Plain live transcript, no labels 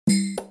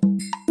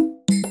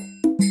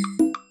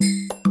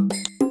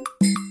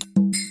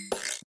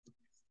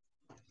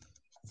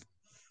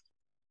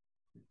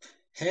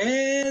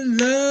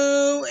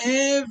Hello,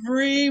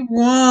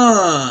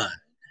 everyone.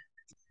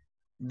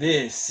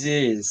 This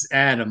is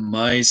Adam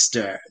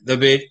Meister, the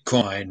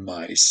Bitcoin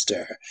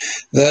Meister,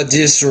 the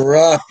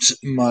Disrupt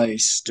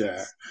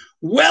Meister.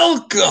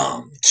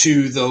 Welcome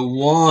to the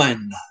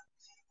One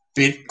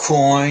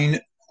Bitcoin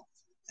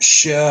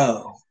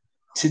Show.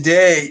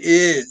 Today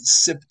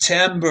is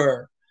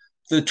September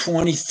the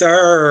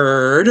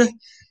 23rd.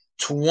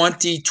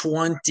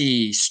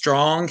 2020,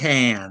 strong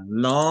hand,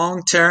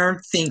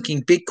 long-term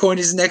thinking. Bitcoin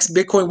is next.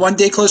 Bitcoin one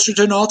day closer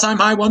to an all-time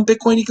high. One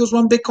Bitcoin equals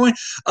one Bitcoin.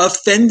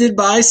 Offended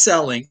by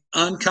selling,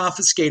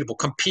 unconfiscatable.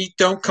 Compete,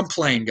 don't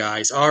complain,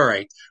 guys. All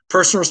right.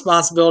 Personal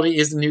responsibility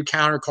is the new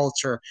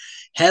counterculture.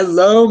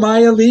 Hello, my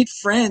elite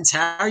friends.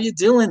 How are you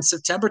doing?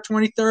 September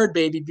 23rd,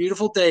 baby.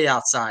 Beautiful day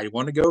outside.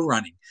 Want to go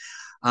running.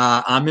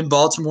 I'm in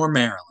Baltimore,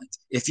 Maryland.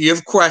 If you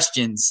have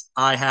questions,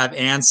 I have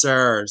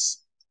answers.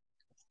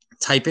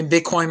 Type in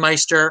Bitcoin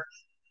Meister,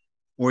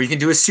 or you can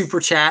do a super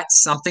chat,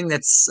 something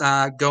that's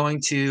going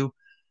to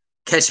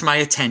catch my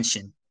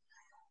attention.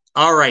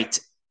 All right,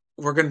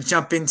 we're going to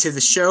jump into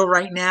the show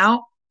right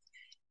now,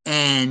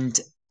 and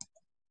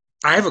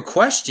I have a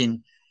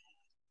question.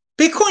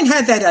 Bitcoin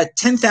had that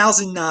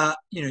 10,000,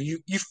 you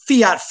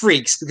fiat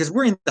freaks, because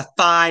we're in the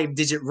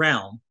 5-digit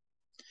realm.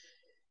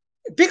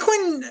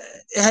 Bitcoin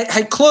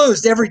had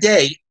closed every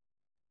day.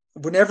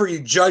 Whenever you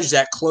judge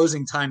that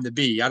closing time to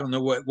be, I don't know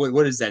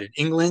what is that in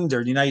England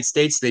or the United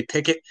States, they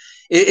pick it.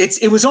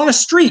 It was on a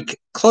streak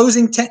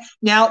closing 10.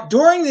 Now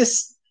during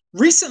this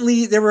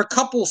recently, there were a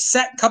couple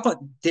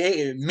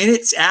day,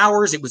 minutes,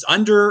 hours. It was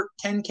under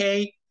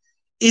 10K.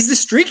 Is the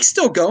streak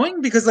still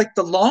going? Because like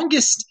the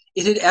longest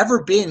it had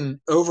ever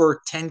been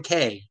over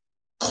 10K,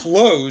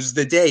 closed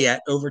the day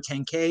at over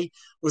 10K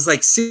was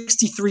like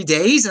 63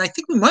 days, and I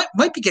think we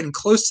might be getting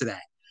close to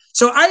that.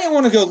 So I didn't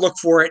want to go look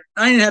for it.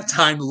 I didn't have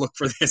time to look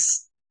for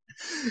this.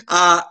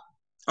 Uh,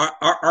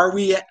 are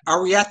we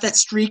at that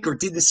streak, or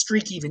did the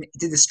streak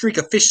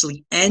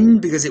officially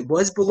end because it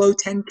was below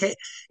 10K?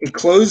 It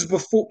closed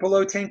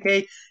below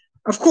 10K.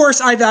 Of course,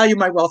 I value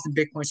my wealth in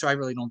Bitcoin, so I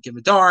really don't give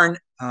a darn.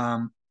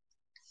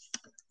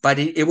 But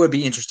it would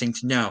be interesting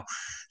to know.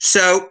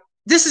 So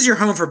this is your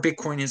home for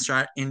Bitcoin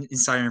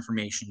insider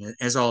information,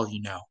 as all of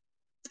you know.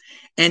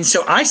 And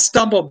so I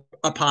stumbled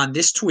upon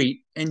this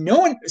tweet, and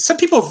some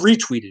people have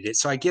retweeted it,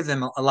 so I give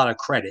them a lot of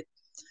credit.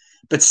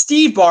 But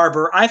Steve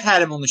Barber, I've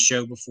had him on the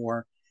show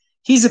before.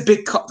 He's a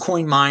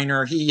Bitcoin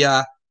miner. He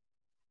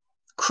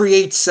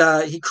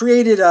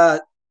created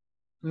a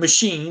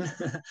machine,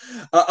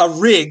 a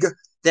rig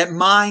that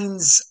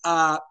mines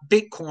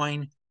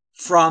Bitcoin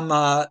from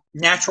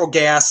natural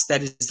gas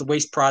that is the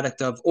waste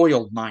product of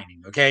oil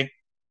mining, okay?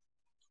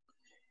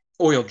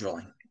 Oil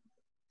drilling.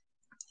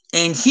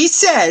 And he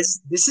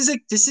says, this is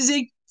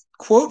a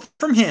quote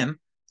from him.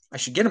 I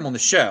should get him on the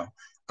show.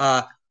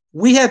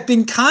 We have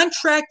been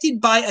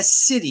contracted by a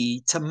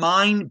city to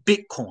mine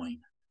Bitcoin.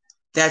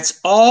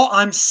 That's all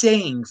I'm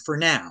saying for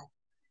now.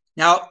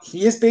 Now,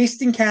 he is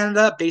based in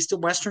Canada, based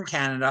in Western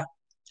Canada.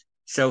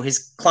 So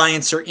his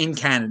clients are in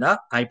Canada.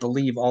 I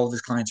believe all of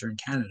his clients are in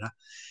Canada.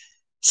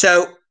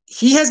 So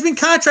he has been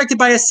contracted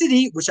by a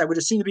city, which I would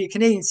assume to be a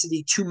Canadian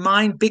city, to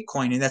mine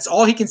Bitcoin. And that's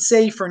all he can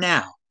say for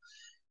now.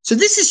 So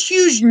this is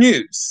huge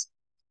news.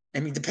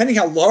 I mean, depending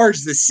how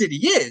large the city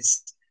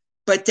is,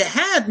 but to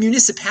have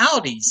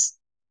municipalities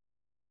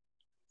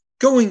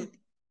going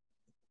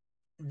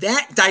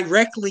that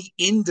directly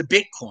into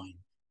Bitcoin,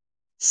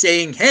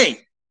 saying,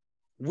 hey,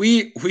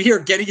 we are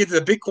getting into the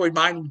Bitcoin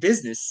mining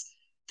business,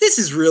 this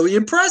is really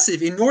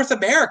impressive in North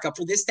America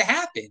for this to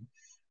happen.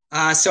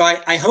 So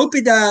I hope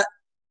we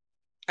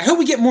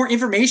get more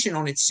information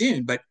on it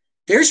soon, but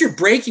there's your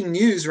breaking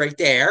news right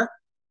there.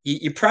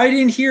 You probably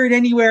didn't hear it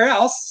anywhere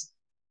else.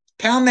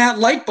 Pound that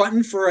like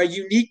button for a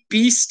unique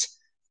beast,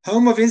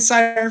 home of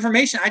insider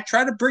information. I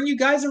try to bring you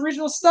guys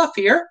original stuff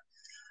here.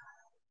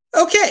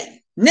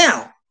 Okay,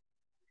 now,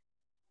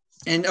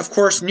 and of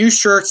course, new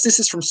shirts. This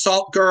is from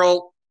Salt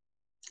Girl.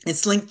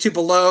 It's linked to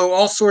below.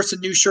 All sorts of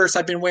new shirts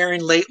I've been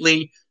wearing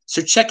lately.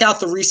 So check out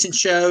the recent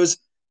shows.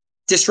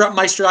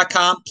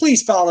 DisruptMeister.com.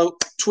 Please follow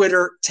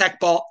Twitter,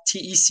 TechBalt,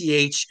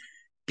 TechBalt.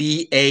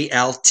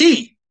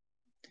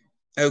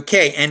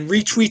 Okay, and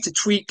retweet the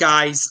tweet,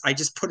 guys. I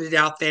just put it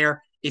out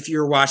there if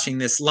you're watching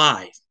this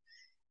live.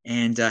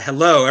 And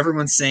hello,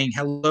 everyone's saying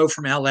hello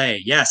from LA.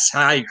 Yes,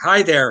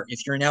 hi there.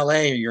 If you're in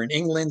LA or you're in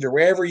England or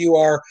wherever you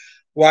are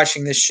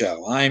watching this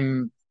show,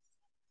 I'm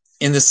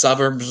in the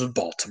suburbs of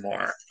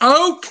Baltimore.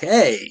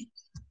 Okay.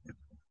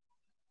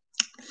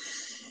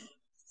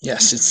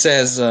 Yes, it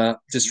says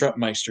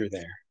DisruptMeister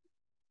there.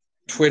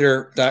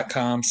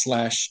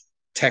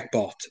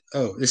 Twitter.com/TechBalt.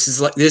 Oh, this is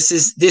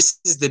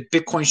the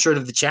Bitcoin shirt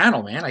of the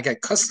channel, man. I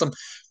got custom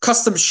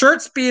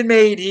shirts being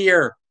made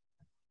here.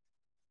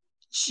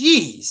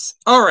 Jeez.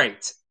 All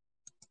right.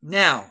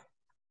 Now,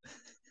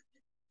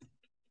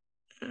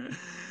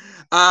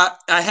 I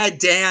had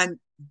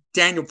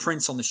Daniel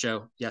Prince on the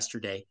show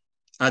yesterday.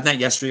 not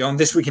yesterday, on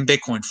This Week in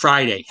Bitcoin,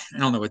 Friday. I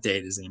don't know what day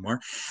it is anymore.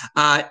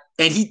 And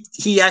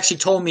he actually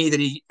told me that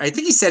I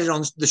think he said it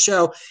on the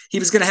show, he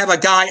was going to have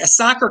a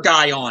soccer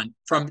guy on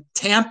from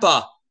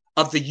Tampa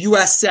of the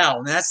USL.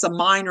 And that's the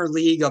minor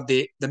league of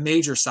the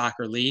major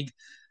soccer league.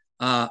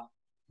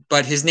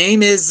 But his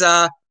name is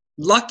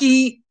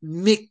Lucky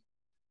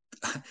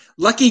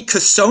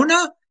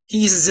Kasona.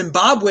 He's a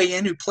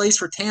Zimbabwean who plays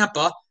for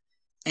Tampa.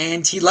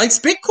 And he likes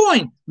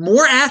Bitcoin.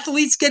 More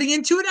athletes getting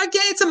into it.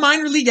 Again, it's a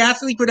minor league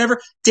athlete,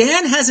 whatever.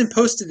 Dan hasn't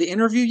posted the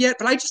interview yet,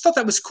 but I just thought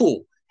that was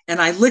cool.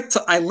 And I linked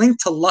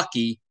to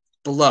Lucky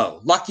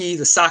below. Lucky,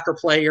 the soccer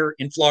player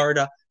in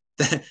Florida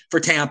for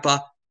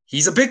Tampa.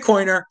 He's a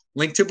Bitcoiner.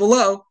 Linked to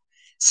below.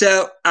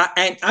 So,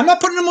 and I'm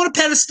not putting him on a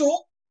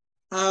pedestal,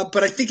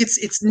 but I think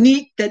it's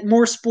neat that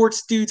more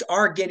sports dudes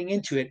are getting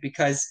into it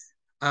because,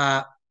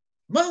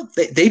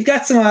 they've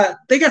got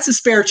some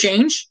spare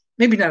change.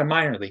 Maybe not a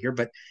minor leaguer,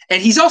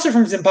 and he's also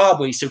from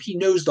Zimbabwe, so he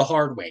knows the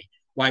hard way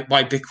why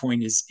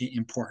Bitcoin is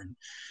important.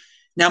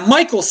 Now,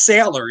 Michael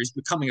Saylor is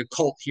becoming a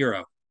cult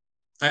hero.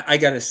 I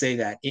got to say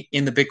that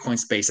in the Bitcoin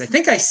space. I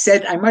think I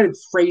might have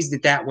phrased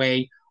it that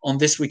way on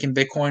This Week in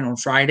Bitcoin on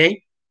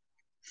Friday.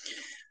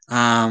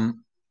 And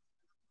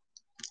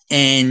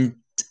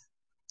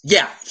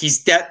yeah,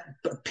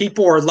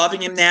 people are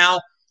loving him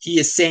now. He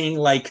is saying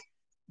like,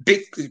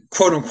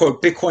 quote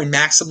unquote Bitcoin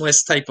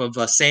maximalist type of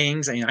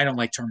sayings. I mean, I don't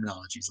like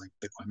terminologies like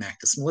Bitcoin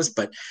maximalist,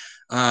 but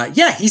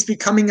yeah, he's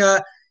becoming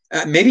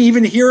maybe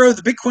even a hero of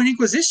the Bitcoin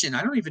Inquisition.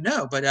 I don't even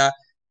know, but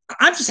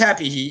I'm just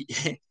happy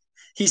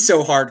he's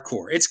so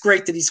hardcore. It's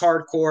great that he's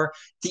hardcore.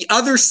 The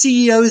other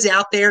CEOs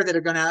out there that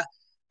are going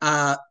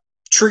to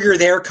trigger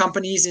their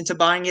companies into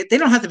buying it, they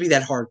don't have to be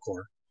that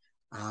hardcore.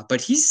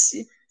 But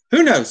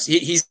who knows?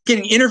 He's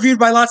getting interviewed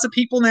by lots of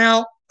people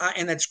now,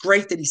 and that's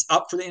great that he's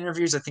up for the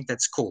interviews. I think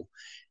that's cool.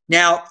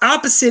 Now,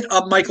 opposite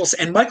of Michael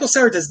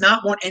Saylor does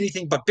not want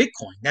anything but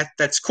Bitcoin.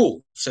 That's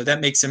cool. So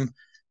that makes him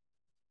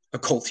a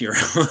cult hero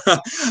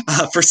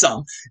for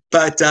some.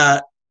 But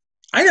I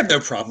have no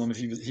problem if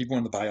he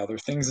wanted to buy other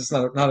things. It's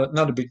not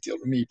a big deal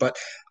to me. But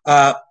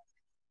I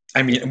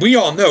mean, we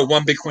all know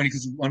one Bitcoin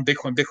equals one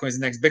Bitcoin. Bitcoin is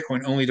the next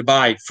Bitcoin, only to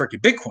buy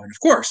freaking Bitcoin, of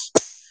course.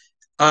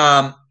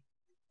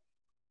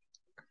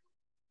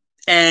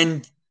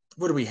 And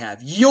what do we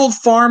have? Yield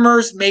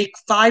farmers make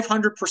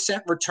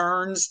 500%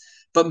 returns,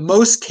 but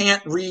most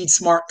can't read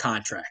smart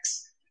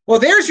contracts. Well,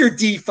 there's your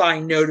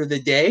DeFi note of the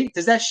day.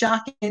 Does that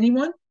shock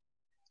anyone?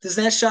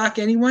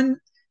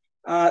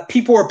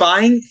 People are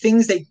buying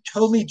things they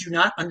totally do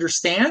not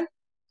understand.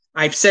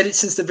 I've said it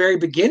since the very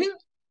beginning.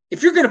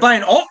 If you're going to buy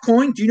an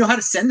altcoin, do you know how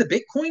to send the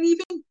Bitcoin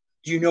even?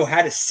 Do you know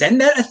how to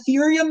send that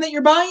Ethereum that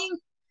you're buying?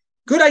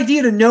 Good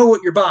idea to know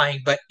what you're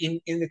buying, but in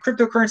the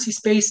cryptocurrency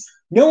space,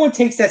 no one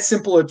takes that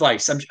simple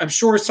advice. I'm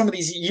sure some of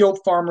these yield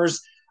farmers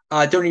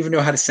don't even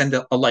know how to send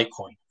a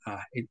Litecoin.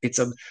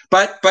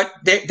 But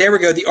there we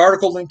go. The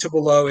article linked to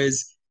below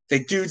is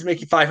the dudes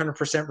making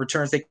 500%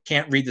 returns. They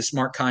can't read the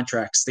smart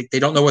contracts. They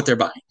don't know what they're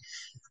buying.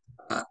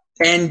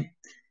 And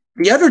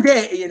the other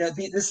day,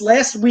 this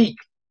last week,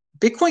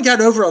 Bitcoin got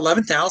over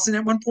 11,000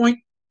 at one point.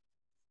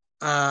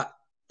 I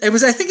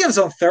think it was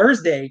on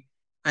Thursday.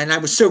 And I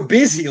was so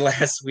busy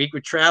last week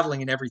with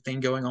traveling and everything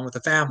going on with the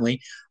family.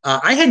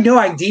 I had no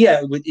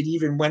idea it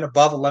even went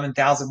above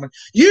 11,000.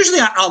 Usually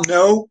I'll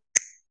know.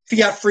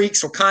 Fiat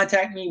freaks will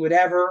contact me,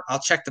 whatever. I'll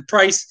check the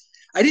price.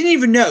 I didn't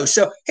even know.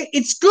 So hey,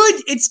 it's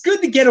good. It's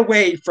good to get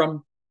away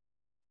from.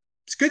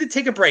 It's good to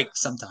take a break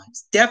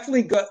sometimes.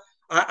 Definitely good.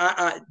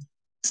 To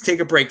take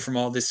a break from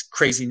all this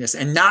craziness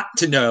and not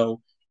to know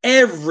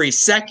every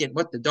second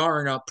what the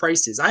darn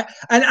price is.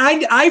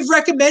 I've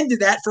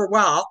recommended that for a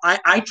while.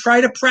 I try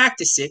to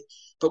practice it,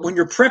 but when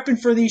you're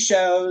prepping for these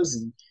shows,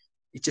 and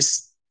it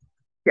just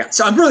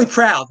so I'm really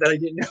proud that I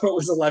didn't know it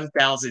was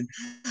 11,000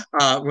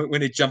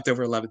 when it jumped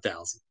over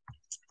 11,000.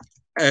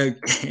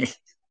 Okay.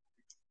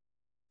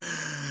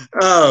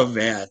 Oh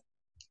man.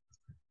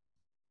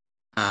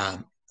 All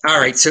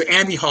right. So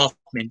Andy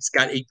Hoffman's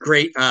got a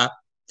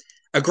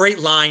great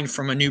line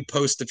from a new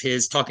post of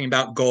his talking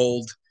about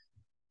gold.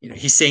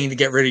 He's saying to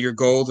get rid of your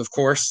gold, of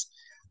course.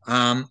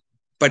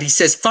 But he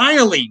says,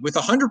 finally, with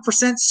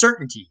 100%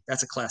 certainty,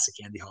 that's a classic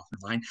Andy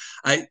Hoffman line,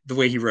 the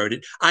way he wrote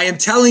it, I am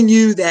telling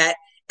you that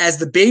as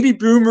the baby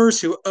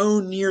boomers who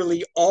own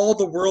nearly all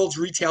the world's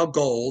retail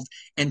gold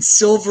and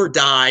silver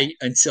die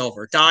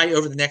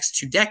over the next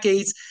 2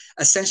 decades,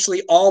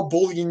 essentially all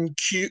bullion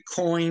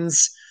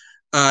coins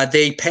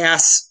they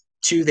pass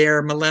to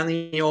their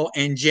millennial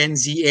and Gen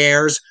Z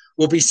heirs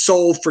will be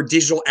sold for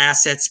digital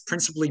assets,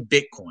 principally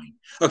Bitcoin.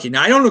 Okay,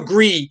 now I don't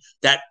agree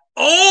that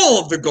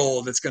all of the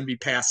gold that's going to be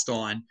passed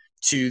on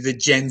to the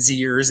Gen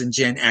Zers and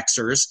Gen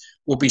Xers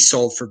will be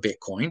sold for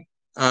Bitcoin.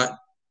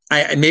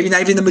 Maybe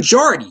not even the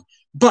majority,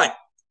 but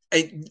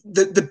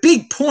the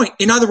big point,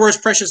 in other words,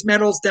 precious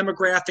metals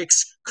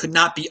demographics could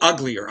not be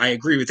uglier. I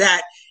agree with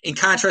that, in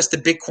contrast to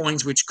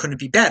Bitcoins, which couldn't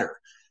be better.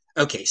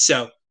 Okay,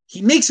 so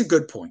he makes a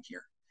good point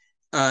here.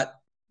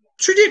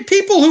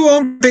 People who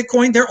own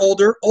Bitcoin, they're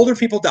older. Older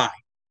people die.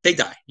 They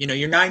die.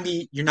 You're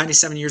 90, you're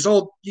 97 years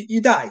old,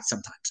 you die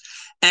sometimes.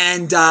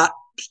 And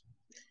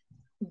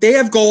they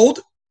have gold.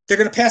 They're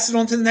going to pass it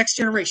on to the next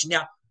generation.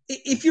 Now,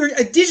 if you're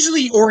a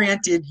digitally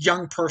oriented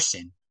young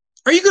person,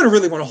 are you going to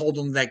really want to hold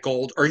on to that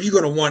gold, or are you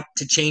going to want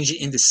to change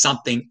it into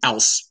something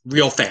else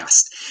real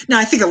fast? Now,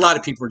 I think a lot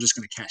of people are just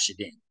going to cash it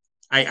in.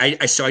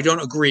 So I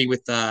don't agree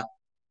with that.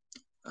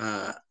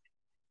 What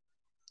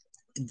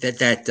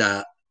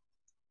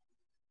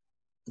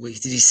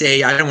did he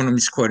say? I don't want to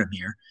misquote him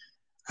here.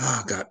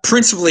 Oh God,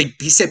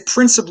 he said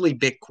principally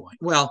Bitcoin.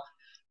 Well,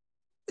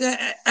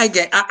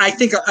 again, I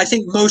think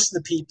most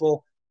of the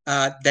people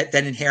that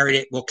inherit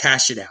it will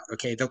cash it out.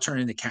 Okay, they'll turn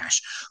it into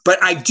cash.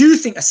 But I do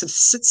think a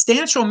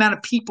substantial amount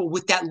of people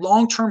with that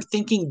long-term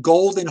thinking,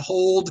 gold and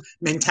hold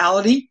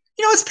mentality,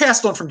 it's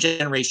passed on from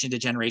generation to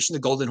generation, the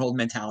gold and hold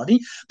mentality.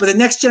 But the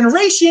next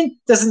generation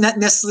doesn't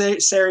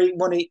necessarily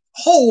want to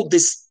hold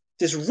this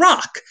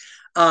rock.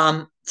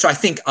 So I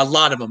think a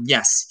lot of them,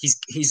 yes,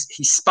 he's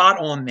spot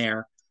on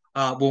there.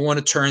 Will want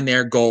to turn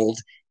their gold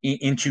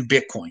into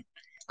Bitcoin.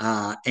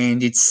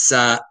 And it's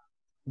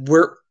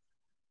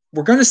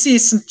we're going to see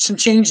some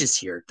changes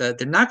here. They're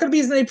not going to be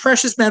as many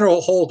precious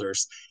metal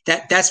holders.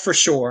 That's for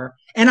sure.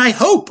 And I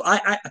hope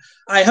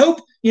I hope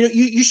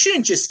you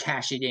shouldn't just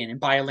cash it in and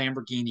buy a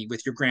Lamborghini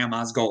with your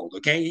grandma's gold.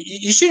 Okay,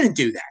 you shouldn't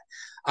do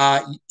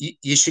that.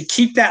 You should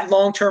keep that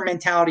long-term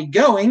mentality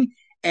going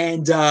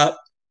and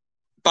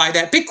buy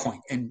that Bitcoin.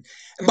 And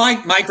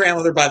my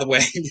grandmother, by the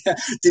way,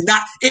 did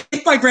not.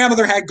 If my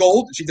grandmother had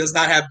gold, she does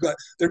not have.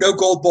 There are no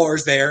gold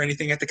bars there, or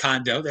anything at the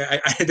condo.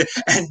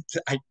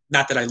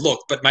 Not that I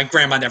looked, but my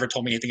grandma never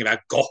told me anything about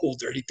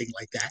gold or anything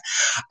like that.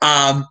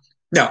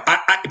 No,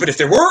 but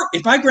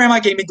if my grandma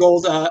gave me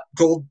gold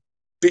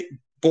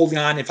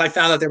bullion, if I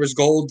found out there was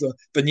gold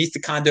beneath the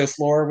condo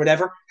floor or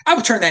whatever, I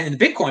would turn that into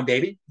Bitcoin,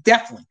 baby.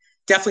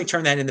 Definitely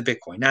turn that into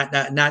Bitcoin.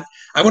 Not.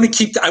 I would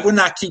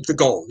not keep the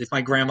gold if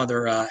my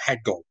grandmother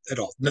had gold at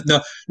all.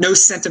 No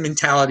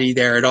sentimentality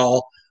there at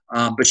all.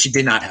 But she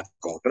did not have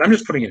gold. But I'm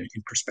just putting it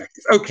in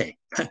perspective. Okay,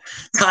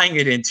 tying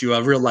it into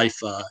real life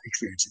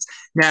experiences.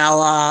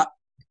 Now,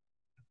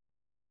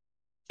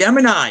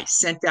 Gemini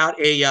sent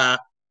out a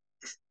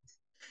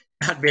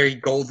not very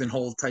golden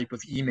hole type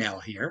of email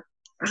here.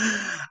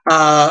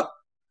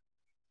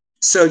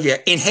 So yeah,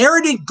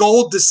 inherited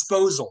gold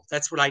disposal.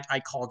 That's what I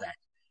call that.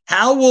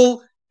 How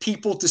will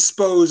people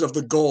dispose of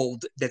the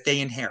gold that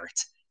they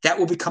inherit? That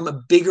will become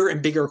a bigger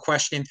and bigger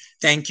question.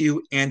 Thank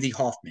you, Andy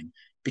Hoffman,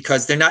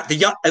 because they're not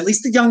at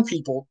least the young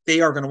people, they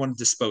are going to want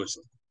to dispose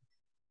of.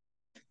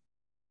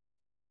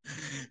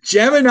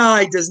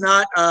 Gemini does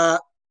not,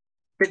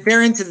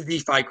 they're into the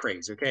DeFi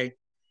craze, okay?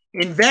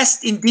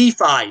 Invest in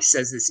DeFi,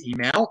 says this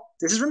email.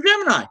 This is from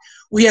Gemini.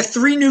 We have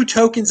 3 new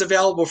tokens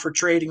available for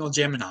trading on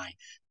Gemini: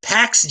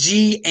 PAX,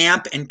 G,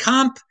 AMP, and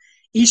COMP.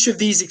 Each of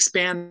these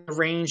expand the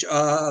range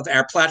of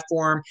our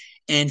platform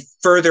and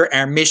further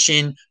our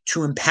mission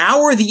to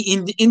empower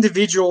the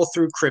individual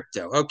through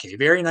crypto. Okay,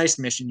 very nice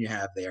mission you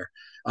have there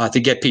to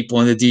get people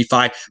into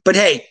DeFi. But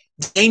hey,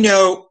 they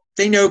know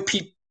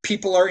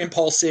people are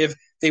impulsive.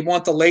 They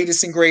want the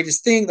latest and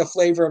greatest thing, the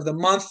flavor of the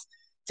month.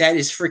 That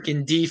is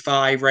freaking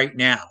DeFi right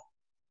now.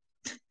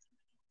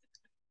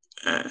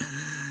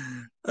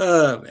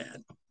 Oh,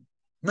 man.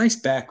 Nice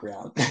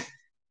background.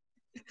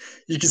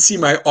 You can see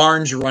my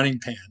orange running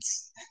pants.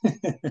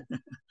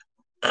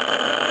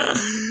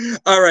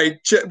 All right,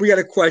 we got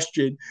a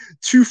question.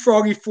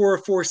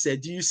 2Froggy404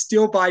 said, do you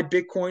still buy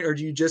Bitcoin or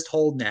do you just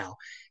hold now?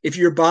 If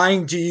you're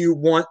buying, do you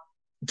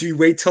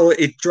wait till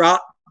it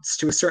drops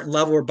to a certain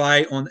level or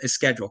buy on a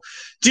schedule?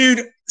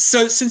 Dude,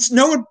 so since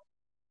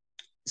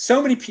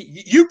so many people,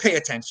 you pay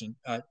attention.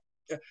 I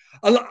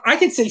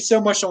can say so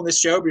much on this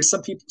show because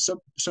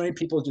so many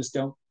people just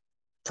don't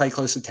pay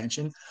close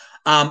attention.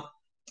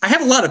 I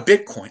have a lot of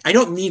Bitcoin. I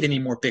don't need any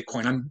more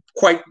Bitcoin. I'm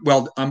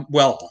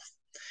well off.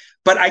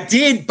 But I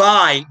did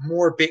buy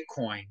more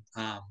Bitcoin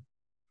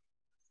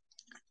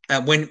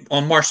when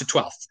on March the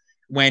 12th,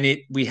 when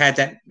we had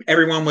that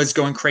everyone was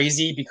going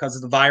crazy because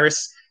of the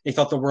virus. They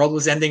thought the world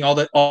was ending. All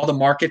the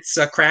markets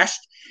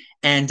crashed,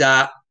 and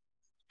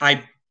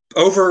I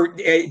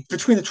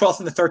between the 12th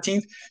and the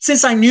 13th,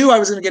 since I knew I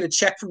was going to get a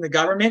check from the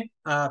government,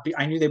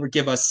 I knew they would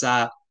give us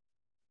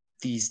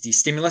these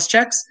stimulus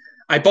checks.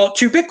 I bought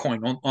 2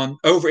 Bitcoin on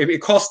over.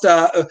 It cost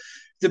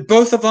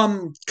both of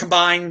them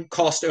combined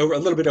cost over a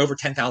little bit over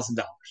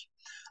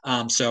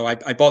 $10,000. So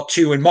I bought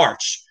 2 in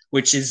March,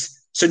 which is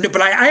so.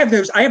 But I have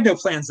no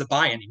plans to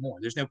buy anymore.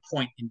 There's no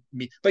point in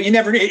me. But you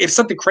never. If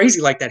something crazy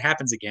like that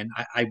happens again,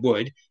 I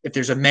would. If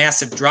there's a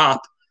massive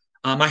drop,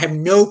 I have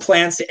no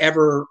plans to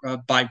ever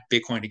buy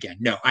Bitcoin again.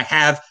 No, I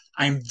have.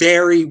 I'm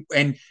very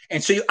and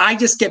so I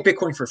just get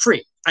Bitcoin for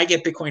free. I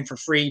get Bitcoin for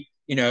free.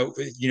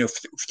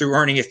 Through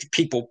earning, if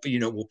people,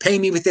 will pay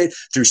me with it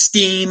through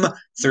Steam,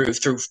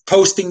 through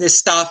posting this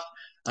stuff,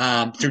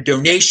 through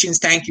donations.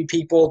 Thank you,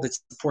 people that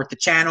support the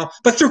channel,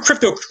 but through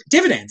crypto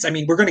dividends. I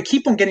mean, we're going to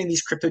keep on getting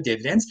these crypto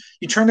dividends.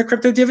 You turn the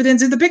crypto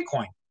dividends into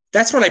Bitcoin.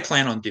 That's what I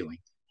plan on doing.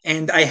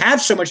 And I have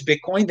so much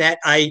Bitcoin that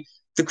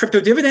the crypto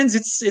dividends,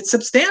 it's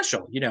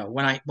substantial.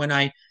 When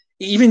I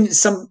even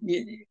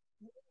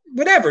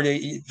whatever,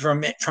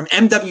 from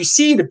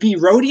MWC to B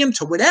Rhodium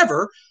to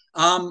whatever.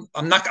 I'm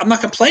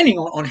not complaining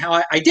on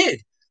how I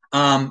did.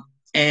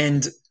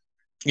 And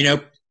you know,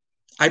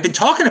 I've been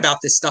talking about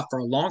this stuff for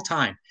a long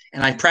time,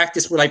 and I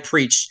practice what I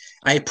preach.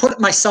 I put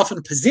myself in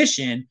a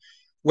position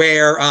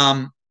where,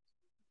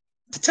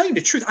 to tell you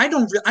the truth, I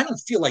don't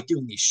feel like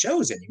doing these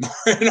shows anymore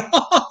at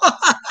all.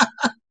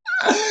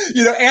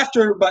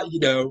 After, but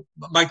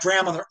my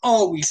grandmother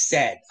always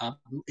said,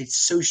 it's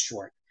so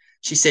short.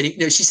 She said,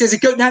 she says it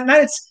goes, not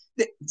it's,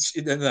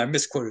 I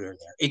misquoted her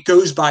there. It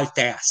goes by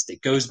fast.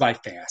 It goes by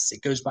fast.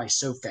 It goes by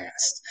so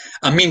fast.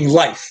 I mean,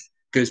 life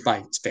goes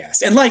by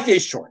fast, and life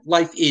is short.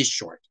 Life is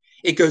short.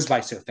 It goes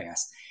by so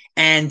fast.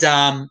 And,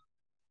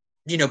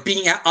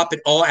 being up at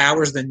all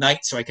hours of the night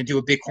so I can do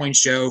a Bitcoin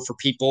show for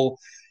people.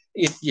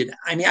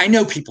 I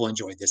know people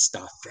enjoy this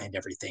stuff and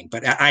everything,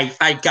 but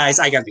guys,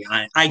 I gotta be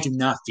honest, I do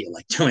not feel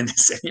like doing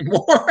this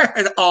anymore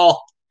at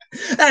all.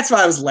 That's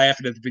why I was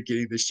laughing at the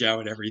beginning of the show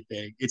and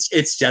everything.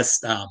 It's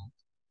just,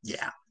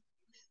 yeah,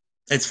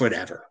 it's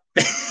whatever.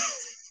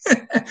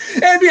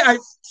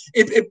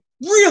 It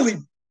really,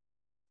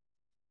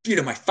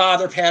 my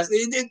father passed.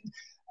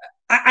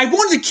 I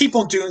wanted to keep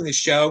on doing the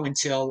show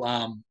until,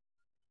 and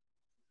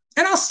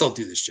I'll still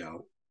do the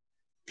show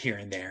here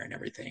and there and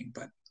everything,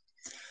 but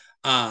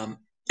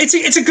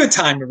it's a good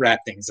time to wrap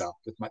things up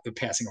with the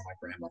passing of my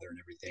grandmother and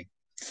everything.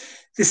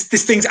 This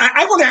things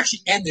I want to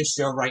actually end this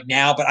show right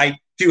now, but I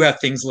do have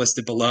things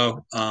listed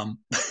below. All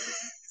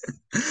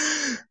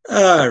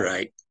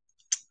right.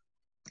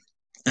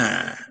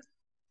 All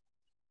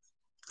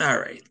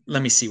right.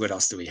 Let me see, what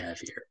else do we have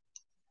here.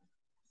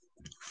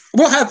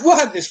 We'll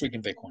have This Week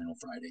in Bitcoin on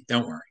Friday.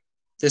 Don't worry.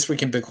 This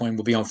Week in Bitcoin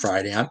will be on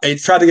Friday.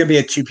 It's probably going to be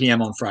at 2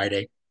 p.m. on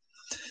Friday.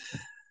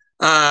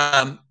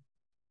 I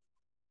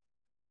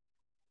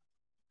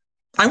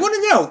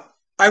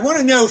want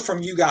to know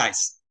from you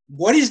guys,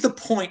 what is the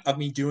point of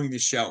me doing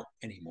this show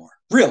anymore?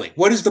 Really,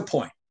 what is the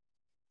point?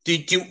 Do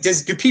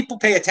people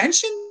pay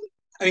attention?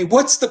 I mean,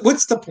 what's the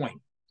point?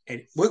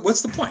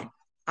 What's the point?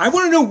 I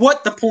want to know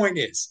what the point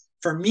is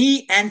for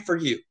me and for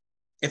you.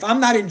 If I'm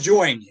not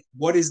enjoying it,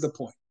 what is the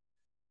point?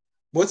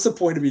 What's the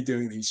point of me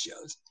doing these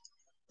shows?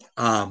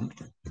 I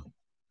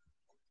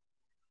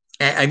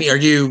mean, are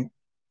you?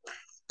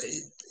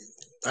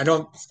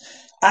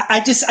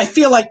 I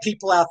feel like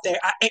people out there,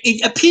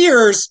 it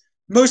appears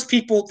most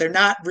people, they're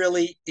not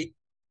really,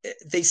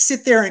 they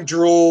sit there and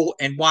drool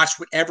and watch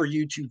whatever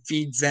YouTube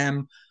feeds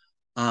them.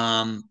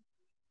 And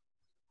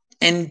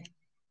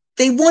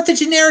they want the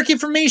generic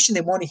information.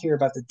 They want to hear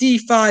about the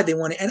DeFi.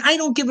 And I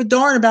don't give a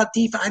darn about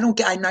DeFi.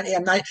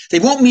 They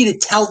want me to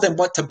tell them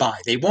what to buy.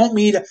 They want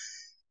me to,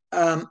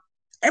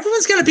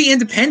 everyone's got to be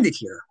independent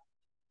here.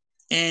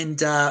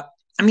 And,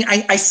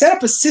 I set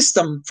up a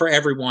system for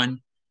everyone.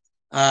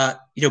 Buy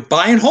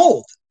and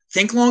hold,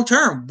 think long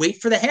term,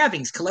 wait for the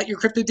halvings, collect your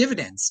crypto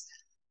dividends.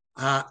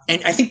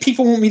 And I think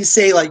people want me to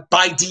say, like,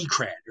 buy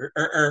Decred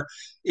or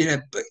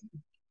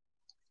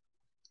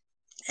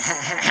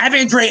have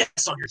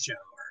Andreas on your show.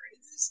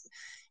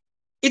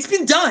 It's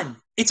been done.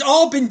 It's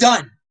all been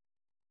done.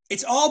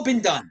 It's all been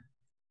done.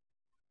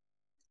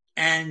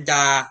 And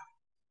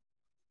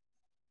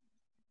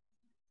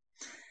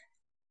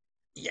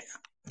yeah.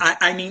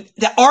 I mean,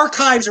 the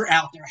archives are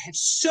out there. I have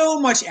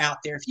so much out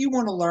there. If you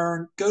want to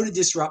learn, go to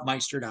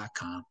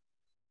disruptmeister.com.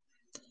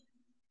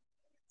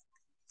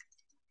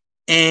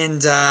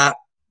 And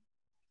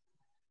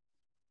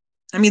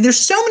there's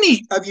so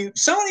many of you,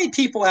 so many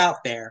people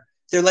out there.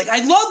 They're like,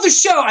 I love the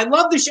show. And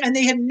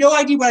they have no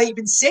idea what I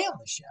even say on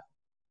the show.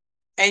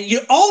 And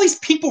all these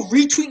people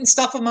retweeting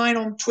stuff of mine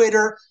on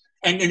Twitter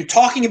and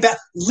talking about,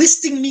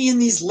 listing me in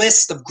these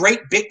lists of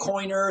great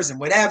Bitcoiners and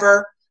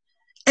whatever.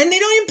 And they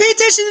don't even pay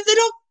attention.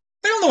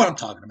 They don't know what I'm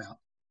talking about.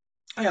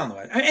 I don't know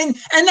it. And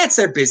that's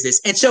their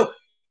business. And so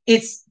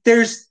it's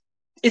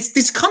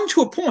come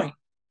to a point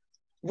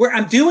where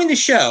I'm doing the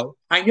show.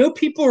 I know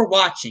people are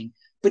watching,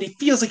 but it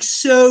feels like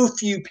so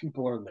few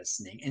people are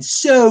listening and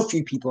so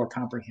few people are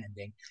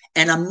comprehending.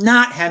 And I'm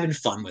not having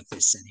fun with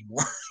this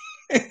anymore.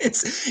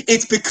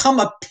 It's become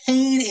a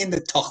pain in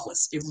the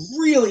tuchlis. It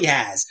really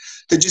has.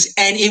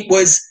 And it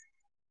was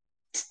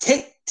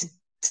to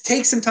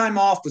take some time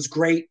off was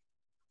great.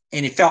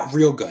 And it felt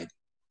real good.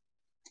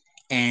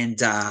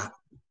 And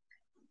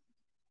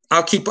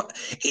I'll keep.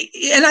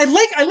 And I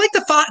like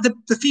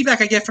the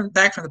feedback I get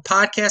back from the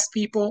podcast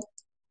people.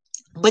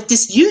 But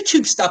this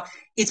YouTube stuff,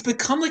 it's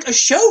become like a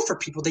show for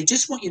people. They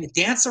just want you to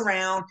dance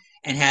around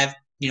and have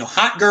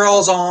hot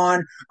girls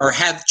on or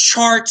have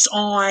charts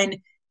on,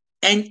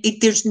 and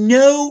there's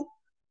no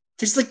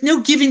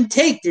give and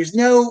take. There's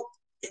no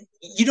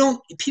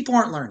people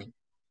aren't learning,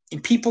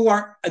 and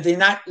they're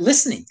not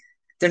listening.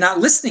 They're not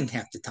listening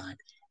half the time.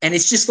 And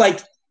it's just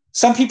like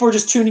some people are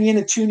just tuning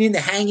in to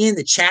hang in,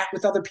 to chat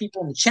with other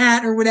people in the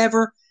chat or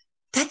whatever.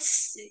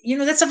 It's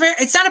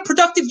not a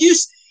productive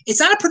use. It's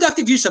not a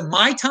productive use of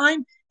my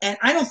time. And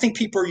I don't think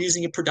people are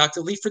using it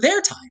productively for their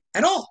time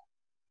at all.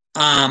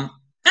 And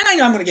I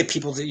know I'm going to get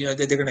people that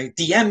they're going to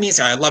DM me and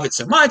say, I love it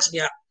so much.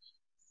 Yeah.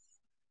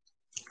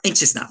 It's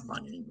just not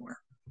fun anymore.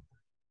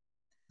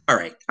 All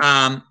right.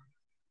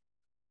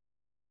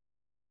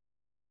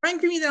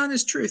 Frank, give me the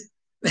honest truth.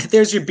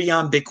 There's your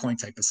beyond Bitcoin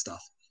type of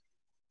stuff.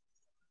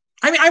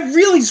 I mean, I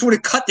really just want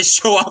to cut the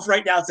show off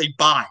right now and say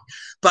bye,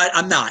 but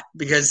I'm not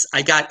because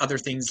I got other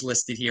things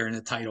listed here in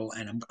the title,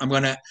 and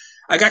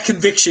I got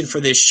conviction for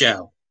this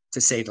show,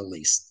 to say the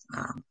least.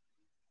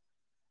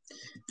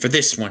 For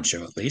this one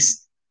show, at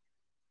least.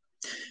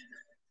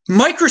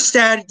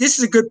 MicroStrategy, this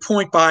is a good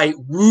point by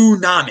Woo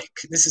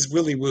Namik. This is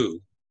Willy Woo.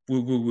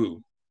 Woo, woo,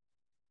 woo.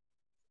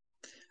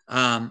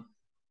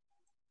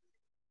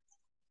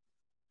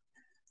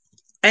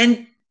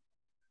 And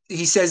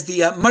he says the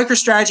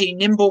MicroStrategy,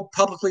 nimble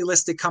publicly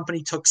listed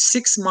company, took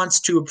 6 months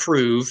to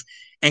approve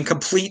and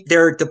complete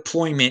their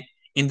deployment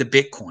into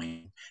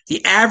Bitcoin.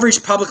 The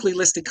average publicly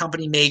listed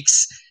company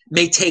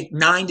may take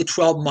 9 to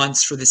 12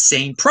 months for the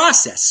same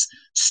process.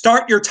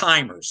 Start your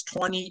timers.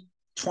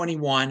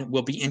 2021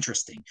 will be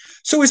interesting.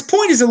 So his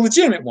point is a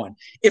legitimate one.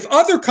 If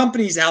other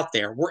companies out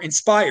there were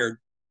inspired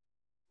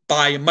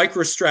by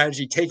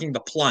MicroStrategy taking the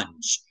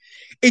plunge,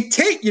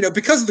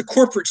 because of the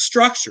corporate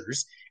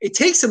structures, it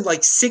takes them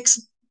like six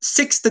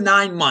to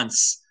 9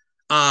 months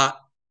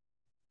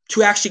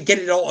to actually get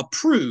it all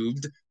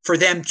approved for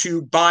them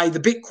to buy the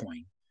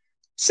Bitcoin.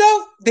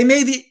 So they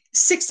may be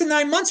 6 to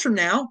 9 months from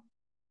now.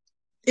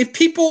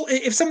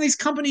 If some of these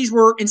companies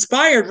were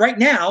inspired right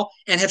now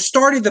and have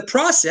started the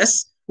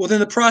process, well, then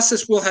the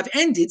process will have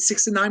ended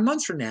 6 to 9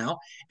 months from now,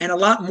 and a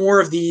lot more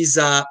of these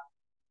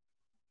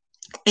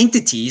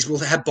entities will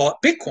have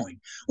bought Bitcoin,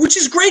 which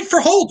is great for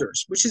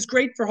holders.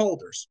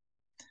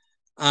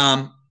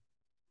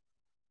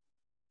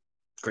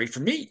 Great for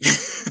me.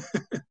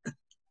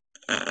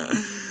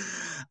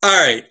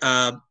 All right.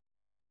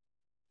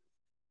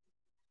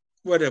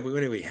 What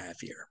do we have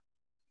here?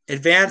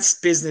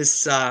 Advanced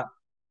business, and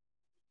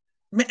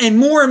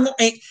more and more,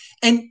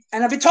 and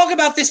I've been talking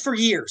about this for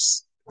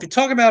years. You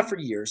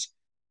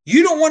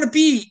don't want to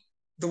be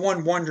the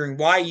one wondering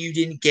why you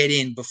didn't get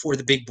in before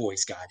the big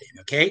boys got in.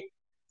 Okay,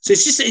 so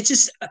it's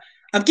just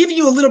I'm giving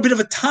you a little bit of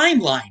a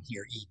timeline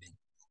here, even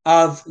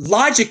of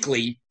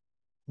logically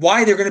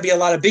why there are going to be a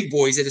lot of big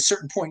boys at a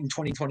certain point in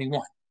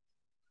 2021.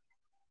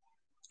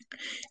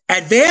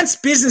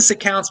 Advanced business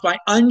accounts by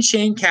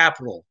Unchained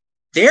Capital.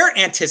 They're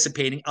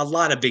anticipating a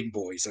lot of big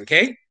boys,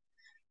 okay?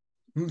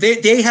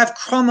 They have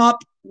come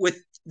up with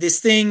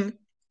this thing,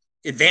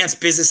 advanced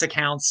business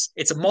accounts.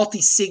 It's a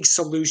multi-sig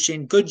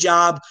solution. Good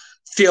job,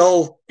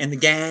 Phil and the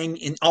gang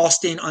in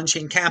Austin,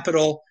 Unchained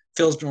Capital.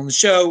 Phil's been on the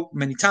show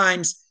many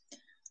times.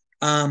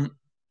 Yeah,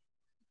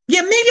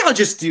 maybe I'll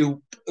just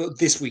do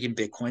This Week in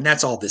Bitcoin.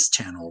 That's all this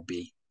channel will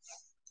be.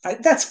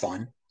 That's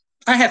fun.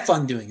 I have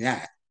fun doing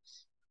that.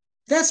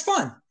 That's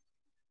fun.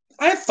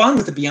 I have fun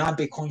with the Beyond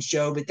Bitcoin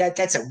show, but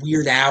that's a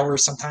weird hour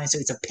sometimes. So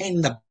it's a pain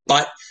in the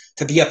butt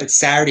to be up at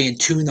Saturday and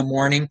 2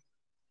 a.m.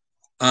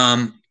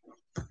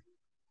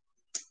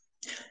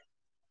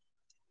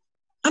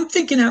 I'm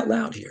thinking out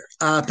loud here.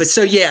 But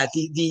so yeah,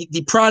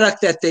 the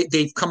product that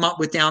they've come up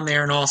with down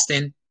there in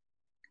Austin,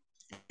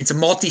 it's a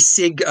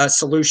multi-sig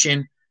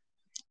solution,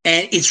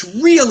 and it's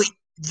really,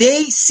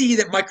 they see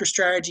that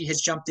MicroStrategy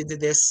has jumped into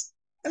this.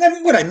 And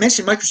I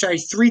mentioned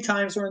MicroStrategy 3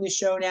 times during this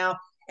show now.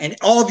 And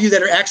all of you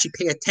that are actually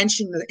pay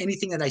attention to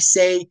anything that I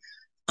say,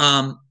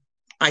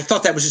 I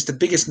thought that was just the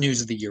biggest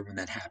news of the year when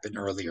that happened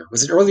earlier.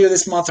 Was it earlier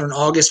this month or in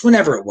August?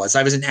 Whenever it was.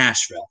 I was in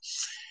Asheville.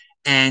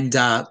 And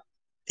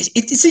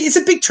it's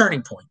a big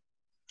turning point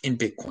in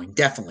Bitcoin,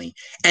 definitely.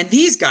 And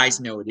these guys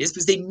know it is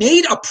because they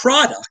made a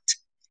product.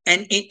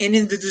 And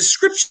in the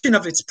description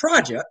of its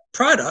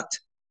product,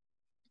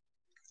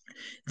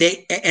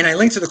 and I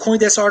linked to the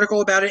CoinDesk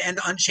article about it and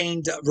the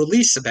Unchained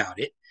release about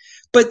it.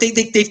 But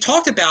they've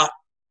talked about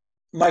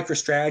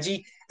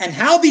MicroStrategy and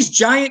how these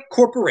giant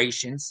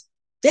corporations,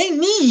 they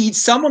need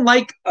someone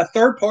like a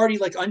third party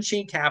like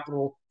Unchained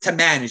Capital to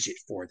manage it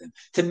for them,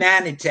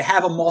 to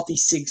have a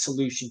multi-sig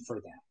solution for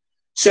them.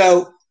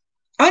 So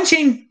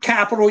Unchained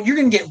Capital, you're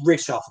going to get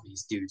rich off of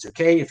these dudes,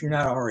 okay, if you're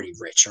not already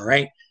rich, all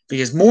right,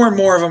 because more and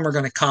more of them are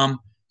going to come.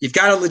 You've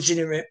got a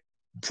legitimate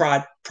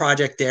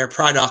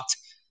product.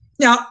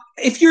 Now,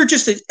 if you're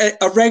just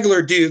a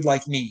regular dude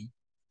like me,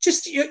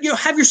 just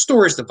have your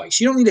storage device.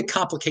 You don't need to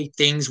complicate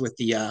things with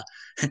the.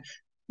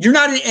 You're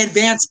not an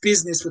advanced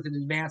business with an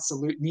advanced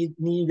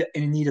need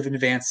of an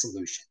advanced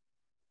solution.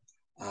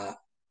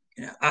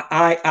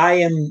 I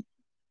am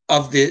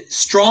of the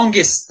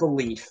strongest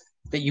belief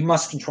that you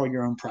must control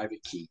your own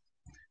private key.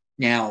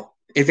 Now,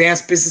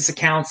 advanced business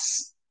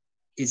accounts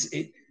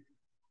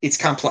it's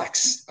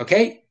complex,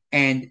 okay?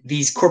 And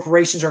these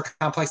corporations are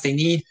complex.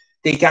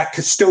 They got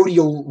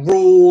custodial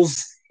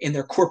rules in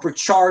their corporate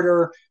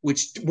charter,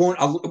 which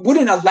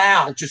wouldn't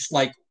allow just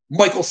like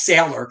Michael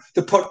Saylor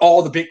to put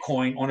all the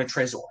Bitcoin on a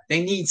Trezor.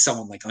 They need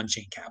someone like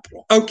Unchained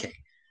Capital. Okay,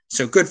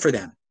 so good for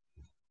them.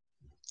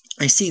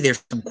 I see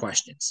there's some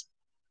questions.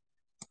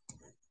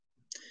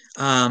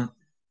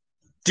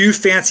 Do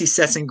fancy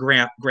sets and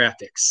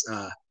graphics?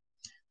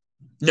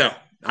 No,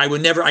 I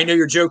would never. I know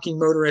you're joking,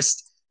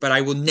 motorist, but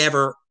I will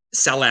never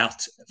sell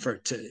out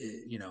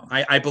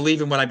I believe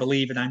in what I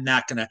believe, and I'm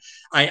not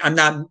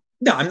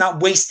No, I'm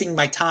not wasting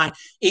my time.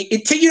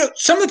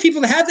 Some of the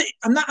people that have it,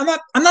 I'm not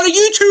a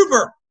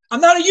YouTuber.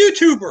 I'm not a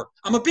YouTuber.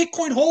 I'm a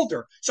Bitcoin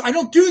holder. So I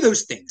don't do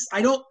those things.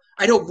 I don't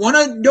want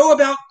to know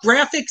about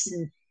graphics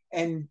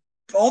and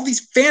all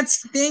these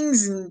fancy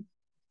things and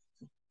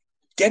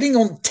getting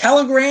on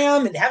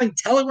Telegram and having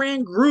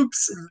Telegram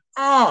groups and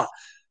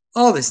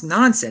all this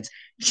nonsense.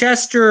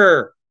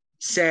 Chester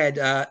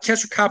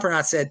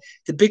Copperknot said,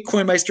 the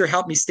Bitcoin Meister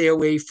helped me stay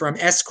away from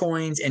S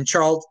coins and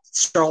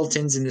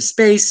charlatans in the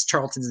space.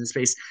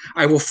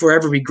 I will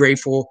forever be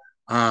grateful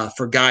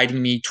for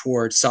guiding me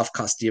towards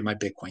self-custody of my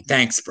Bitcoin.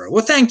 Thanks, bro.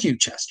 Well, thank you,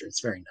 Chester.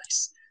 It's very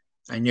nice.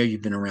 I know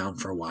you've been around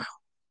for a while.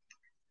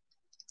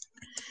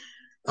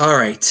 All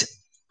right.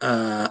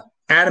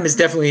 Adam is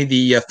definitely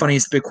the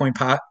funniest Bitcoin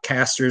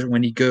podcaster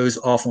when he goes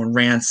off on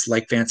rants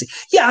like fancy.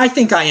 Yeah, I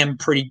think I am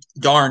pretty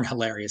darn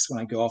hilarious when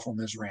I go off on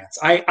those rants.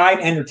 I'm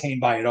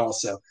entertained by it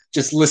also,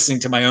 just listening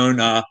to my own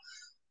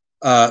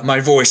my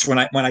voice when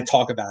I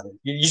talk about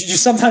it.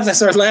 Sometimes I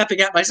start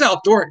laughing at myself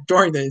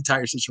during the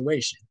entire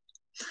situation.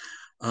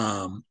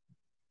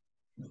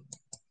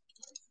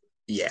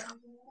 Yeah.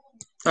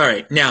 All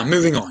right. Now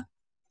moving on.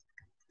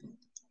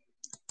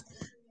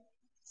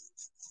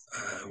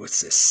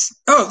 What's this?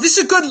 Oh, this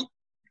is a good.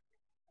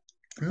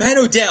 Matt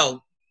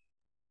Odell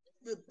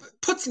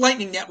puts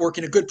Lightning Network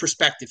in a good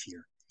perspective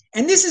here.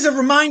 And this is a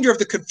reminder of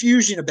the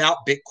confusion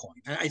about Bitcoin.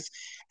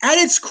 At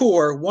its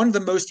core, one of the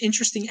most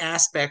interesting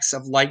aspects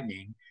of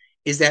Lightning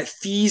is that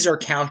fees are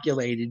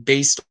calculated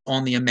based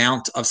on the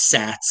amount of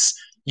sats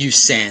you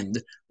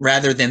send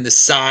rather than the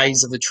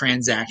size of the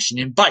transaction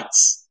in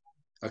bytes.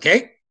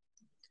 Okay?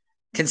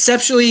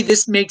 Conceptually,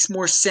 this makes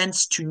more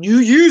sense to new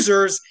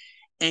users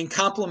and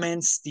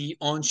complements the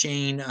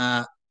on-chain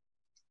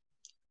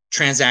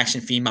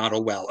transaction fee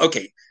model well.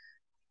 Okay,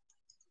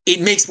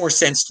 it makes more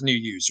sense to new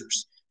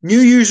users. New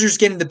users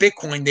get into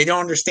Bitcoin, they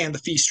don't understand the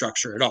fee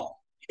structure at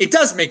all. It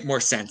does make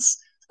more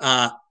sense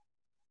to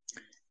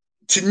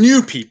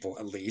new people,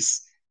 at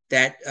least,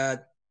 that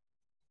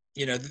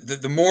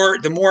the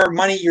more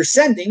money you're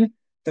sending,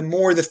 the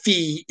more the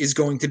fee is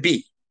going to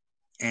be,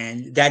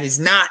 and that is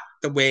not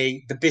the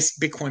way the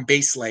Bitcoin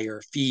base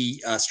layer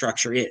fee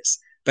structure is.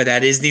 But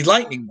that is the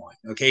Lightning one,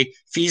 okay?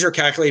 Fees are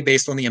calculated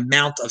based on the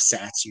amount of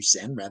sats you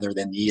send rather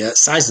than the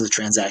size of the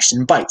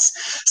transaction in bytes.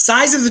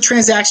 Size of the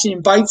transaction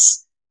in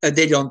bytes, a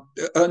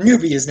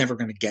newbie is never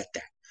going to get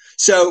that.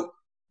 So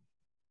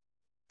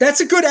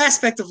that's a good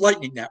aspect of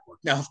Lightning Network.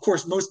 Now, of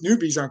course, most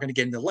newbies aren't going to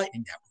get into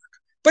Lightning Network,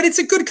 but it's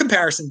a good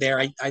comparison there.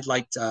 I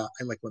liked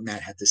what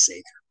Matt had to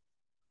say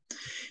there.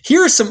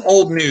 Here is some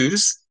old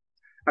news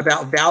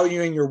about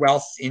valuing your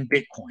wealth in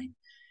Bitcoin.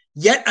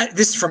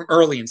 This is from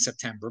early in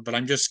September, but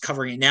I'm just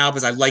covering it now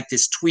because I like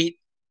this tweet.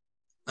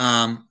 You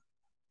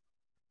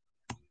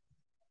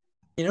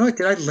know what?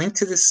 Did I link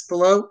to this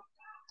below?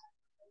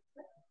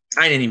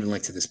 I didn't even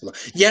link to this below.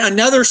 Yet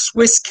another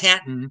Swiss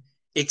canton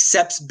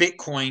accepts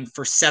Bitcoin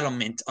for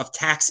settlement of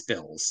tax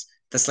bills.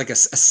 That's like a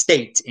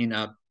state in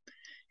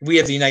we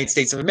have the United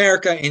States of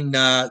America.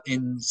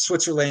 In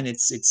Switzerland,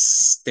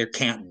 it's their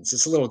cantons.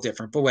 It's a little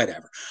different, but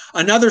whatever.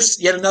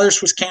 Yet another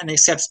Swiss canton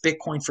accepts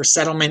Bitcoin for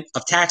settlement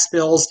of tax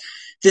bills.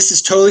 This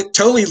is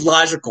totally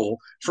logical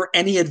for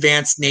any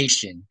advanced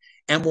nation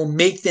and will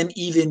make them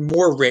even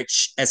more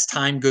rich as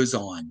time goes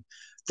on.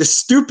 The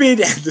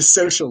stupid and the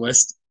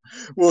socialist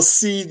will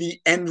see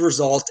the end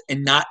result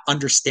and not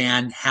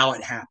understand how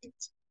it happened.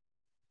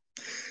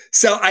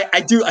 So I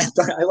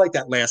like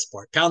that last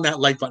part. Pound that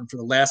like button for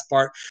the last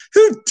part.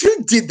 Who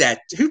did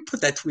that? Who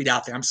put that tweet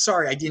out there? I'm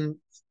sorry, I didn't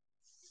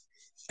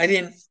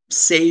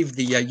save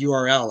the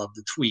URL of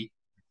the tweet.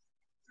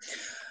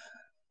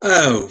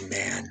 Oh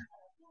man.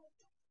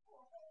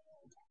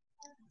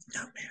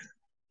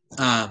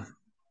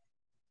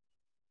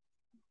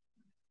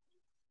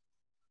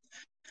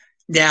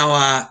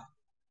 Now,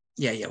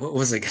 what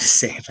was I going to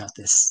say about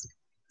this?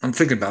 I'm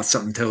thinking about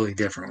something totally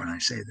different when I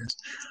say this.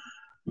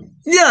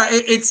 Yeah,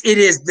 it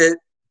is that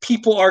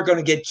people are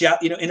going to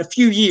get, in a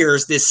few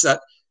years,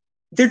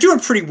 they're doing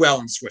pretty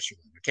well in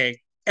Switzerland. Okay,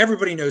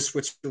 everybody knows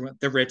Switzerland.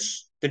 They're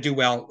rich. They do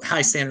well.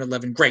 High standard of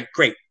living. Great.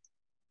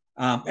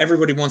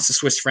 Everybody wants the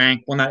Swiss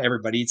franc. Well, not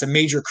everybody. It's a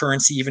major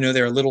currency, even though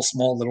they're a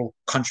small little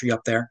country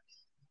up there.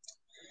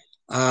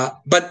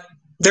 But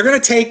they're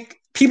going to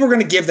people are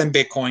going to give them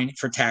Bitcoin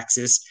for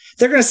taxes.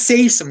 They're going to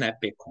save some of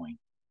that Bitcoin.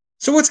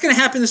 So what's going to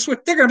happen to Swiss?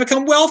 They're going to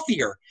become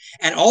wealthier.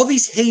 And all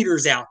these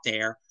haters out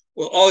there,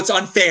 it's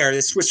unfair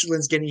that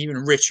Switzerland's getting even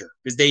richer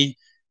because they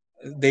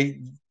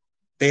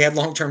had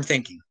long-term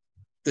thinking.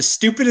 The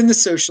stupid and the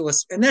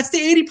socialists, and that's the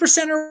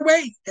 80%er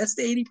way. That's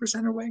the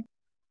 80%er way.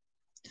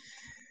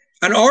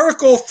 An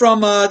article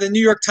from the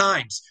New York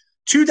Times.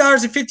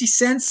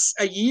 $2.50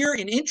 a year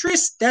in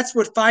interest. That's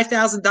what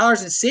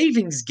 $5,000 in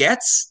savings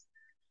gets.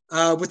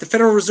 With the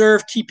Federal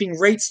Reserve keeping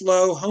rates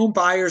low, home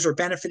buyers are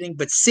benefiting,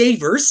 but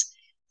savers,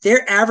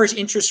 their average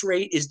interest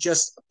rate is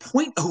just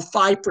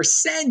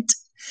 0.05%.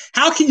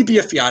 How can you be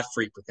a fiat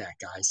freak with that,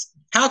 guys?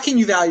 How can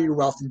you value your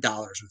wealth in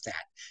dollars with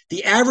that?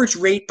 The average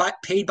rate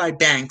paid by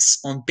banks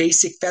on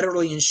basic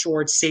federally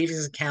insured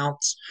savings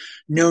accounts,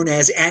 known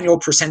as annual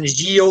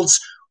percentage yields,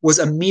 was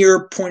a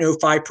mere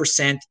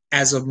 0.05%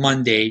 as of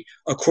Monday,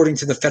 according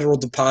to the Federal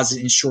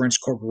Deposit Insurance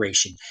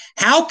Corporation.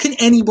 How can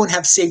anyone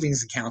have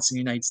savings accounts in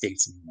the United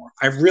States anymore?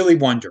 I really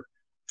wonder.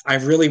 I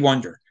really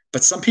wonder.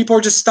 But some people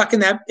are just stuck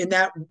in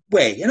that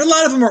way, and a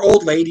lot of them are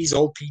old ladies,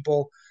 old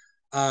people.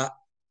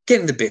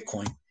 Get into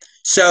Bitcoin.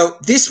 So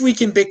this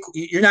week in Bitcoin,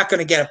 you're not going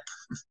to get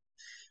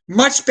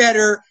much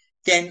better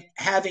than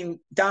having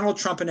Donald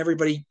Trump and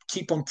everybody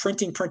keep on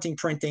printing,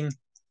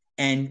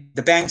 and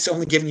the bank's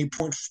only giving you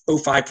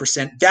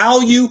 0.05%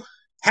 value.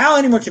 How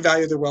anyone can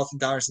value their wealth in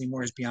dollars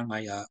anymore is beyond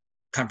my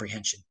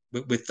comprehension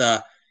with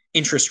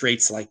interest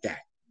rates like that.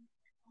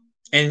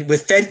 And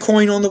with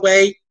FedCoin on the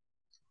way,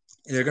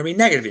 they're going to be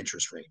negative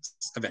interest rates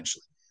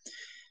eventually.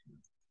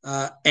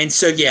 And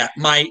so, yeah,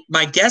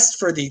 my guests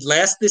for the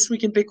last This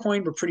Week in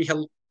Bitcoin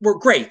were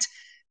great.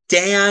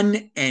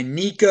 Dan and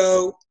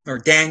Nico, or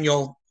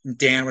Daniel,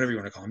 Dan, whatever you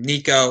want to call him,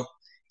 Nico,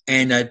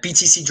 and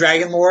BTC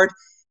Dragon Lord.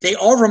 They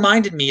all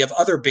reminded me of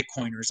other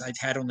Bitcoiners I've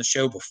had on the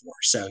show before.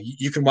 So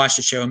you can watch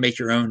the show and make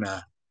your own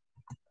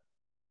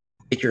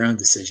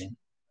decision.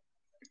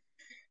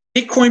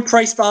 Bitcoin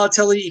price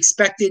volatility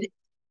expected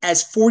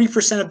as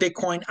 40% of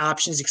Bitcoin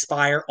options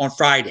expire on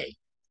Friday.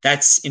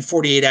 That's in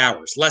 48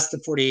 hours, less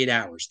than 48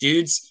 hours.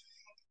 Dudes,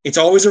 it's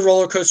always a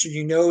roller coaster.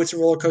 You know it's a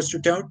roller coaster.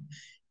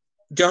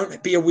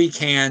 Don't be a weak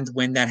hand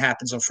when that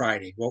happens on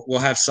Friday. We'll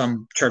have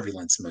some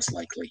turbulence, most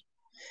likely.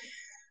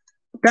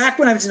 Back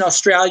when I was in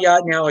Australia,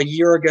 now a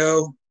year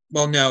ago,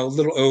 well, no, a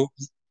little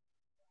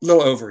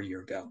over a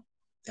year ago.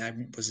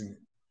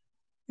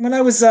 When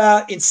I was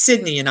in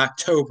Sydney in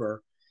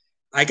October,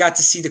 I got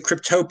to see the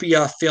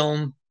Cryptopia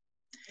film,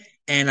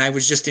 and I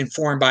was just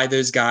informed by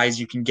those guys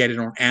you can get it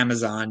on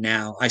Amazon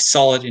now. I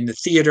saw it in the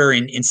theater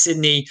in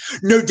Sydney.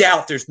 No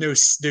doubt there's no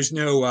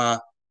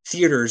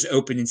theaters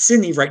open in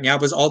Sydney right now,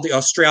 because all the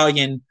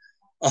Australian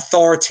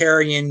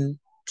authoritarian,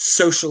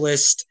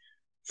 socialist,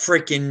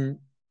 freaking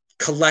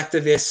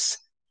collectivist,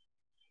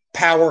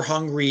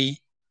 power-hungry,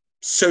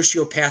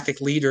 sociopathic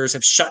leaders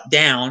have shut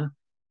down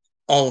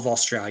all of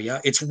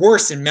Australia. It's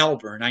worse in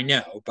Melbourne, I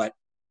know, but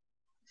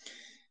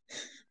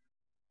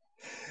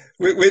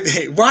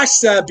watch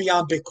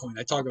Beyond Bitcoin.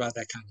 I talk about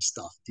that kind of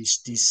stuff.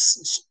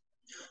 These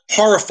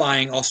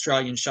horrifying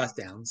Australian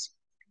shutdowns.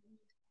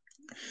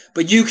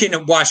 But you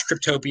can watch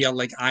Cryptopia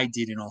like I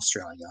did in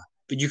Australia.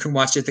 But you can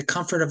watch it at the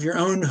comfort of your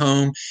own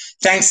home,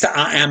 thanks to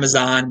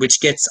Amazon,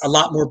 which gets a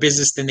lot more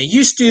business than they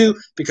used to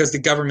because the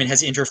government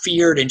has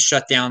interfered and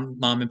shut down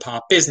mom and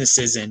pop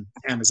businesses, and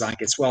Amazon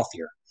gets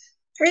wealthier.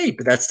 Hey,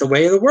 but that's the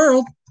way of the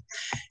world.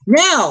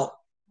 Now,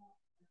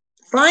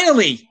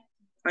 finally,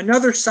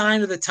 another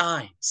sign of the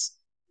times.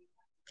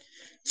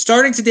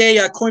 Starting today,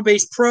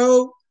 Coinbase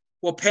Pro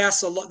will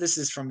pass along, this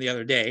is from the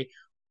other day,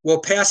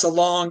 will pass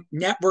along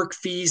network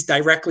fees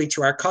directly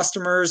to our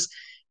customers.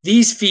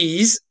 These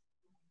fees,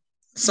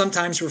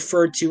 sometimes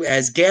referred to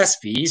as gas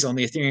fees on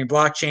the Ethereum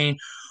blockchain,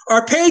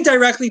 are paid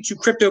directly to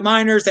crypto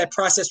miners that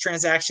process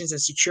transactions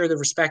and secure the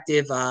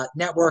respective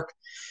network.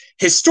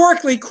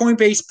 Historically,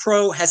 Coinbase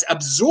Pro has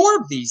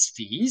absorbed these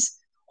fees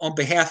on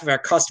behalf of our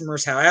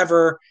customers.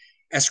 However,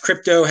 as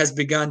crypto has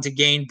begun to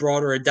gain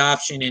broader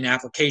adoption in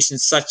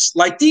applications such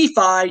like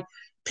DeFi,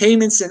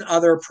 payments and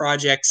other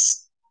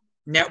projects,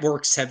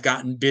 networks have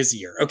gotten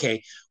busier.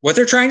 Okay, what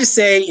they're trying to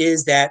say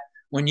is that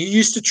when you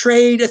used to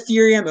trade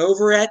Ethereum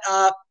over at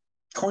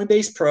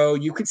Coinbase Pro,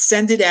 you could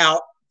send it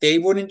out. They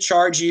wouldn't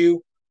charge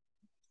you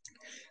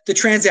the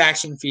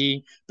transaction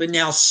fee. But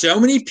now so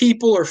many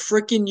people are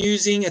freaking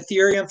using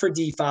Ethereum for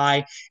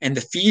DeFi, and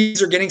the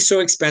fees are getting so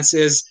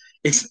expensive.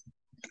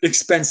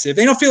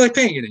 They don't feel like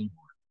paying it anymore.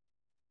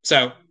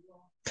 So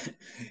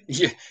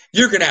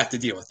you're going to have to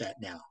deal with that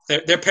now.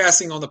 They're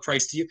passing on the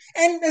price to you,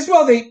 and as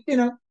well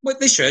what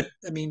they should.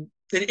 I mean,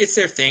 it's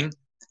their thing.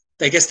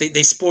 I guess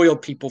they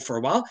spoiled people for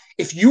a while.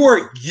 If you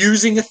are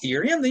using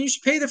Ethereum, then you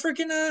should pay the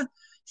freaking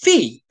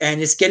fee.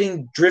 And it's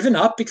getting driven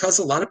up because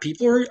a lot of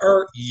people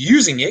are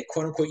using it,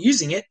 quote unquote,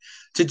 using it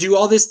to do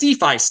all this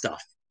DeFi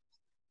stuff.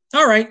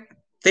 All right.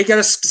 They got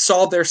to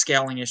solve their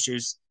scaling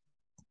issues.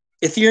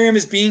 Ethereum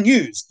is being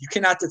used. You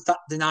cannot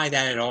deny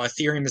that at all.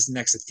 Ethereum is the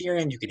next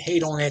Ethereum. You can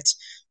hate on it,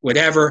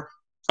 whatever.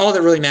 All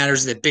that really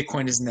matters is that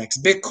Bitcoin is the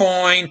next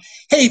Bitcoin.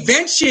 Hey,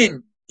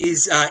 Venshin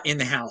is in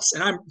the house.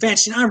 And I'm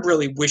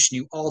really wishing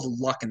you all the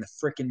luck in the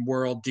freaking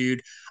world,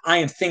 dude. I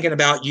am thinking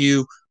about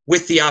you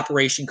with the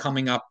operation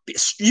coming up.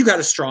 You got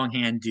a strong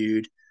hand,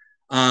 dude.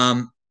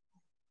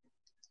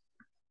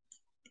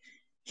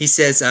 He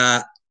says,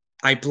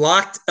 I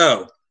blocked.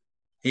 Oh,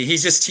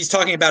 he's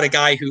talking about a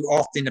guy who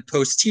often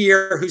posts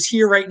here, who's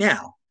here right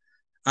now.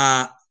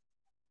 A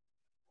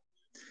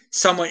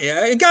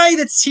guy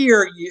that's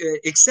here,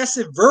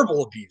 excessive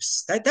verbal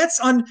abuse. That's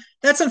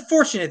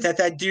unfortunate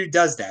that dude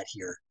does that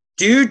here.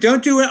 Dude,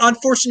 don't do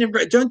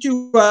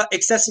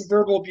excessive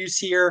verbal abuse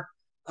here.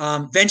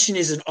 Venshin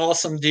is an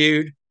awesome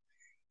dude,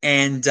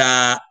 and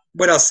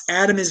What else?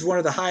 Adam is one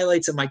of the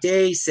highlights of my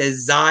day.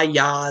 Says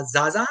Zaya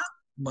Zaza,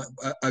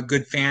 a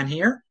good fan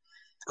here.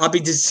 I'll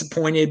be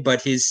disappointed,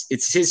 but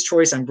it's his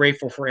choice. I'm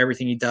grateful for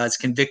everything he does.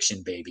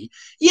 Conviction, baby.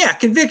 Yeah,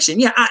 conviction.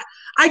 Yeah,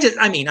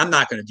 I mean, I'm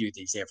not going to do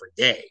these every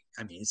day.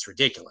 I mean, it's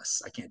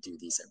ridiculous. I can't do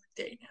these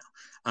every day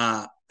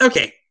now.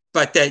 Okay,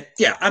 but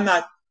yeah, I'm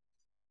not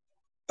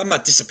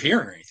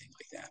disappearing or anything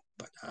like that.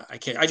 But I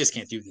can't. I just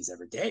can't do these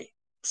every day.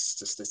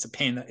 It's a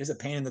pain. It's a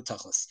pain in the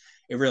tuchus.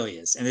 It really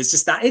is, and it's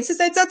just not. It's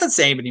not the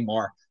same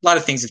anymore. A lot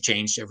of things have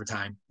changed over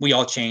time. We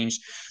all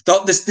changed.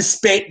 The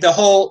space. The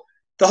whole.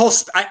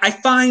 I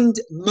find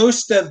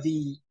most of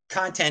the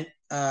content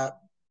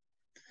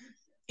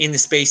in the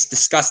space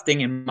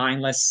disgusting and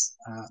mindless.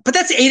 But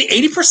that's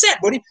 80%.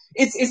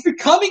 It's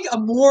becoming a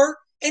more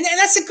and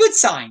that's a good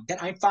sign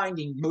that I'm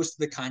finding most of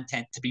the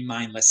content to be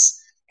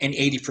mindless and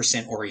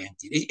 80%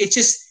 oriented. It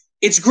just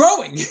it's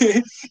growing.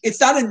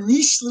 It's not a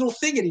niche little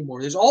thing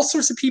anymore. There's all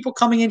sorts of people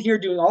coming in here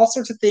doing all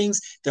sorts of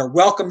things. They're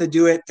welcome to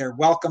do it. They're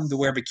welcome to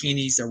wear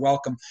bikinis. They're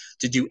welcome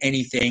to do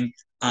anything.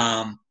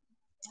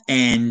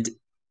 And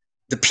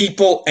the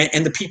people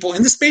and the people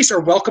in the space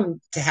are welcome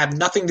to have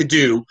nothing to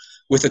do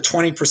with a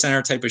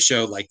 20%er type of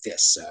show like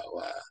this.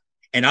 So,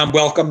 and I'm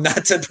welcome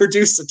not to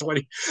produce a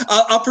 20.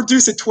 I'll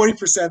produce at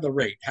 20% of the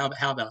rate. How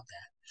about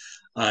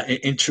that?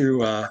 In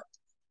true,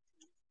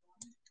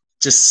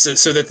 just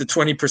so that the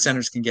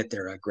 20%ers can get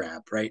their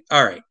grab, right?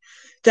 All right.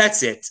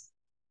 That's it.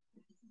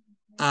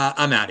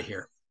 I'm out of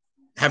here.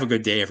 Have a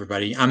good day,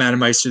 everybody. I'm Adam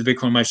Meister, the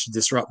Bitcoin Meister,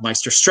 Disrupt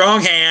Meister,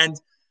 Strong Hand.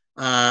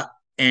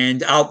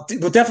 And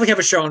we'll definitely have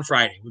a show on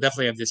Friday. We'll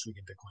definitely have This Week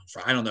in Bitcoin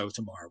Friday. I don't know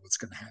tomorrow what's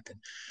going to happen.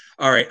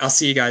 All right. I'll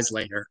see you guys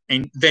later.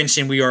 And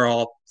Venshin, we are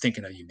all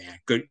thinking of you, man.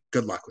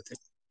 Good luck with it.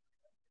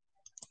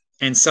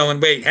 And so,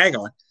 wait, hang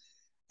on.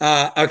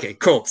 Okay,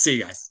 cool. See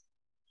you guys.